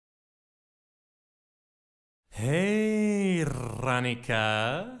Hey,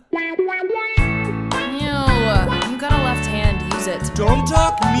 Ranika. Ew, you got a left hand, use it. Don't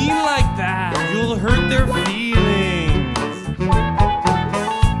talk mean like that. You'll hurt their feelings.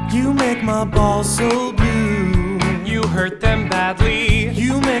 You make my balls so blue. You hurt them badly.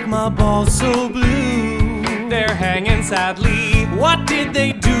 You make my balls so blue. They're hanging sadly. What did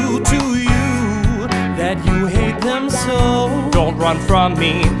they do to you that you hate them so? Don't run from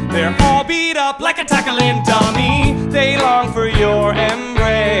me. They're all beat up like a tackling dummy. They long for your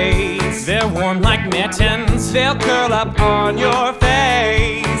embrace. They're warm like mittens. They'll curl up on your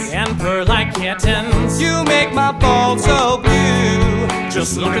face and purr like kittens. You make my balls so blue.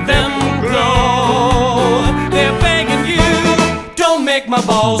 Just look at them glow. They're begging you, don't make my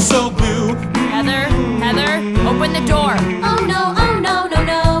balls so blue. Heather, open the door. Oh no, oh no, no,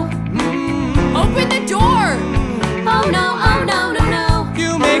 no. Open the door. Oh no, oh no, no, no.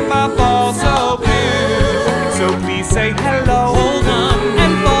 You make my balls so blue. So please say hello. Hold on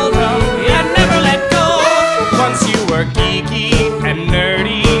and fold them and never let go. Once you were geeky and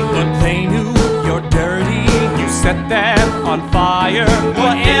nerdy, but they knew you're dirty. You set them on fire.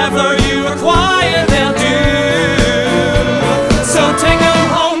 Whatever you require, they'll do. So take them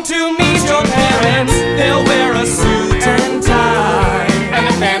home to meet your parents. They'll wear a suit and tie and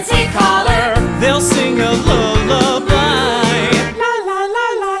a fancy collar. They'll sing a lullaby. La la la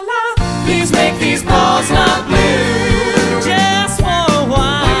la la. Please make these balls not blue. Just for a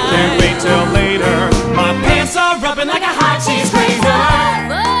while. Can't wait till later. My pants are rubbing like a hot cheese grater.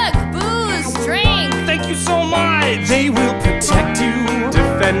 Look, booze, drink. Thank you so much. They will protect you,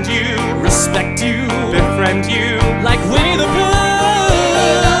 defend you, respect you, befriend you like Winnie the Pooh.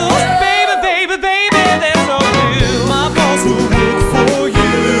 Baby, baby, baby, they're so blue. My balls will look for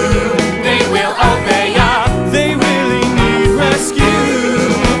you. They will obey ya. They really need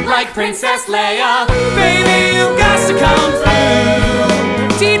rescue like Princess Leia. Baby, you got to come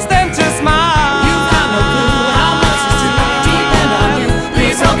through. Teach them to smile.